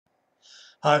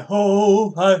Hi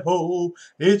ho,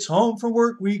 it's home from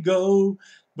work we go.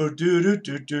 Bo doo doo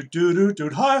doo doo doo doo doo.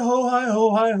 Hi ho, hi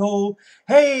ho, hi ho.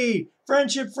 Hey,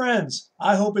 friendship friends,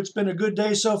 I hope it's been a good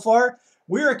day so far.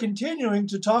 We are continuing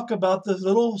to talk about the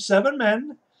little seven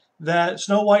men that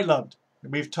Snow White loved.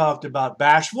 We've talked about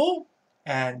Bashful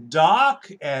and Doc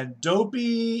and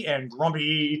Dopey and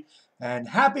Grumpy and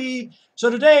Happy.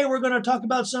 So today we're going to talk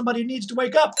about somebody who needs to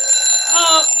wake up.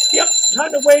 Yep,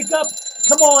 time to wake up.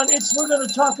 Come on, we're going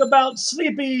to talk about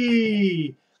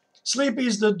Sleepy.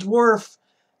 Sleepy's the dwarf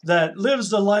that lives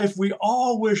the life we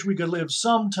all wish we could live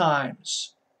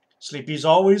sometimes. Sleepy's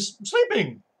always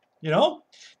sleeping, you know?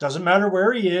 Doesn't matter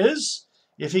where he is.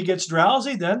 If he gets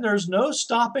drowsy, then there's no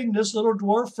stopping this little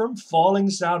dwarf from falling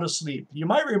sound asleep. You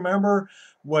might remember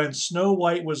when Snow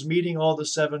White was meeting all the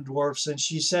seven dwarfs and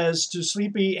she says to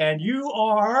Sleepy, "And you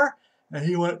are," and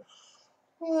he went,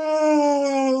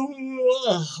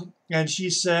 and she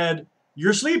said,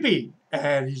 "You're sleepy."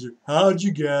 And he said, "How'd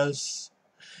you guess?"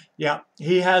 Yeah,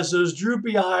 he has those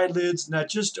droopy eyelids and that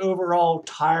just overall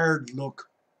tired look.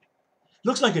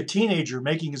 Looks like a teenager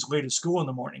making his way to school in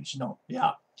the mornings,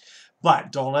 Yeah.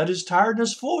 But don't let his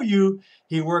tiredness fool you.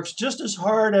 He works just as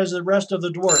hard as the rest of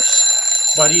the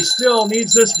dwarfs. But he still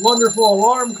needs this wonderful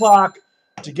alarm clock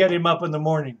to get him up in the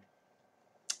morning.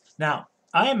 Now,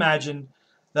 I imagine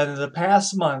that in the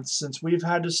past months, since we've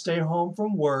had to stay home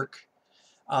from work,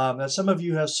 that some of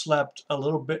you have slept a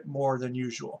little bit more than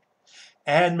usual.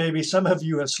 And maybe some of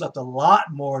you have slept a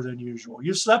lot more than usual.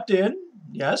 You've slept in,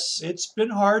 yes, it's been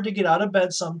hard to get out of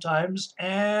bed sometimes,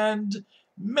 and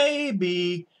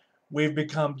maybe we've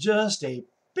become just a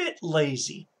bit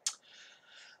lazy.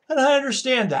 And I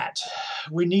understand that.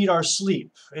 We need our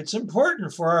sleep. It's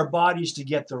important for our bodies to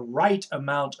get the right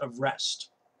amount of rest.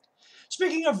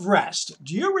 Speaking of rest,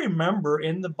 do you remember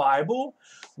in the Bible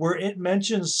where it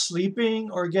mentions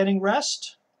sleeping or getting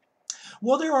rest?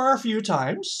 Well, there are a few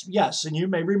times, yes, and you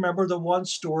may remember the one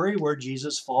story where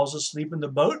Jesus falls asleep in the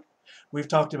boat. We've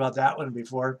talked about that one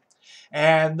before.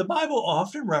 And the Bible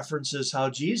often references how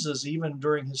Jesus, even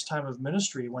during his time of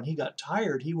ministry, when he got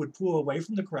tired, he would pull away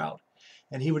from the crowd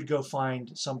and he would go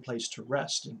find some place to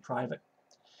rest in private.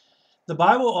 The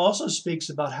Bible also speaks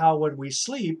about how when we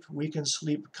sleep, we can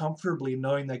sleep comfortably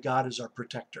knowing that God is our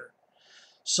protector.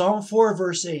 Psalm 4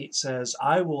 verse 8 says,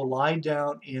 "I will lie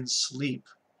down in sleep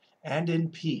and in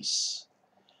peace.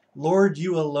 Lord,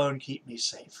 you alone keep me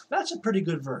safe." That's a pretty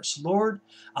good verse. Lord,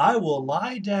 I will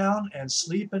lie down and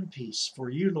sleep in peace, for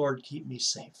you, Lord, keep me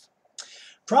safe.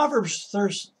 Proverbs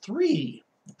 3,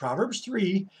 Proverbs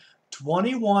 3,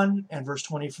 21 and verse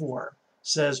 24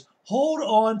 says, "Hold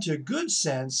on to good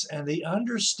sense and the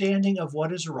understanding of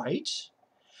what is right.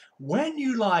 When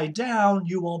you lie down,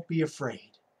 you won't be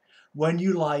afraid. When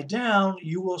you lie down,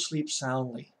 you will sleep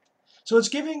soundly." So it's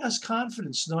giving us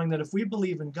confidence knowing that if we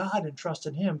believe in God and trust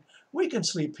in Him, we can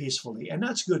sleep peacefully. And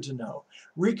that's good to know.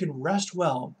 We can rest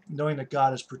well knowing that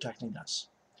God is protecting us.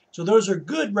 So those are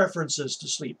good references to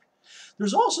sleep.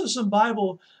 There's also some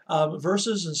Bible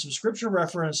verses and some scripture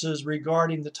references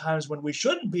regarding the times when we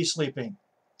shouldn't be sleeping.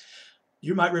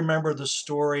 You might remember the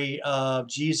story of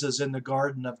Jesus in the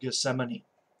Garden of Gethsemane.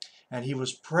 And he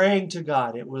was praying to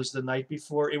God. It was the night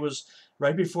before, it was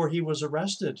right before he was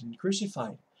arrested and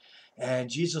crucified. And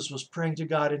Jesus was praying to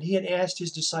God, and he had asked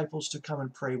his disciples to come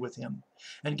and pray with him.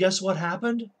 And guess what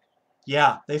happened?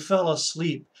 Yeah, they fell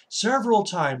asleep several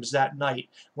times that night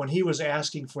when he was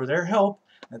asking for their help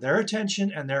and their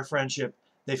attention and their friendship.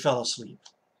 They fell asleep.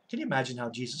 Can you imagine how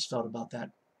Jesus felt about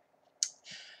that?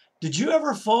 Did you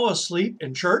ever fall asleep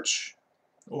in church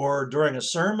or during a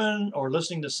sermon or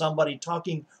listening to somebody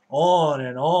talking on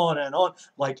and on and on?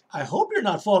 Like, I hope you're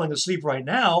not falling asleep right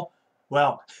now.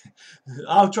 Well,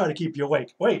 I'll try to keep you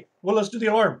awake. Wait, well, let's do the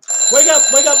alarm. Wake up,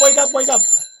 wake up, wake up, wake up.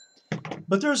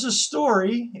 But there's a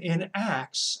story in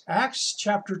Acts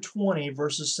chapter 20,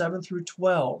 verses 7 through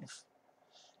 12.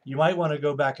 You might want to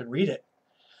go back and read it.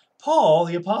 Paul,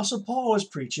 the Apostle Paul, is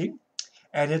preaching,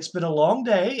 and it's been a long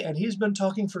day, and he's been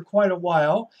talking for quite a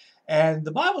while. And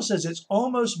the Bible says it's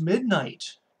almost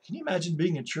midnight. Can you imagine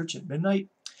being in church at midnight?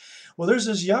 Well, there's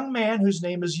this young man whose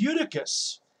name is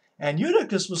Eutychus. And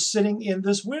Eutychus was sitting in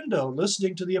this window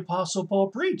listening to the Apostle Paul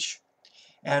preach.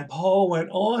 And Paul went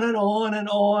on and on and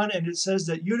on, and it says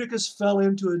that Eutychus fell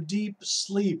into a deep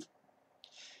sleep.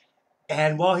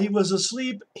 And while he was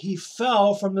asleep, he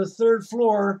fell from the third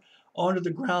floor onto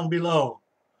the ground below.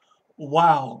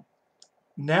 Wow.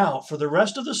 Now, for the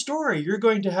rest of the story, you're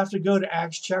going to have to go to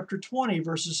Acts chapter 20,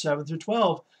 verses 7 through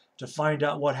 12 to find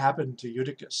out what happened to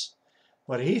Eutychus.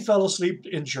 But he fell asleep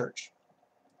in church.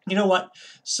 You know what?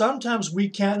 Sometimes we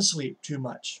can sleep too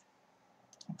much.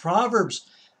 Proverbs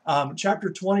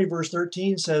Chapter 20, verse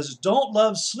 13 says, don't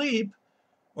love sleep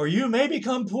or you may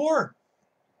become poor.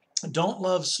 Don't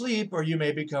love sleep or you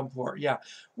may become poor. Yeah,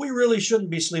 we really shouldn't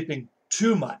be sleeping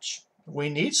too much. We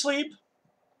need sleep,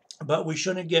 but we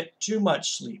shouldn't get too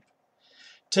much sleep.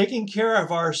 Taking care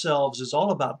of ourselves is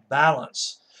all about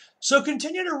balance. So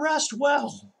continue to rest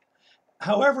well.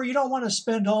 However, you don't want to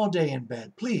spend all day in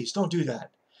bed. Please don't do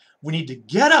that. We need to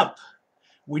get up.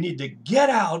 We need to get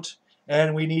out,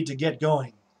 and we need to get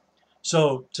going.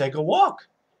 So take a walk.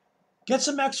 Get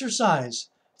some exercise.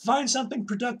 Find something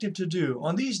productive to do.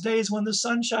 On these days when the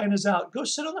sunshine is out, go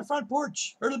sit on the front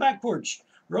porch or the back porch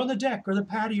or on the deck or the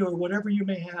patio or whatever you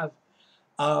may have.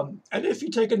 And if you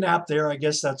take a nap there, I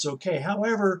guess that's okay.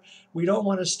 However, we don't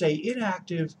want to stay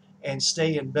inactive and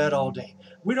stay in bed all day.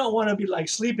 We don't want to be like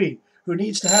Sleepy, who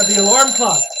needs to have the alarm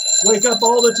clock wake up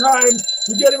all the time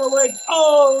to get him awake.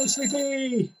 Oh,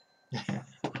 Sleepy!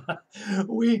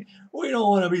 we don't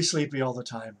want to be sleepy all the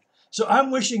time. So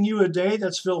I'm wishing you a day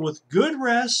that's filled with good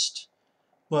rest,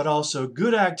 but also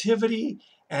good activity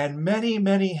and many,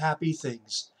 many happy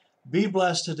things. Be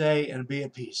blessed today and be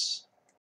at peace.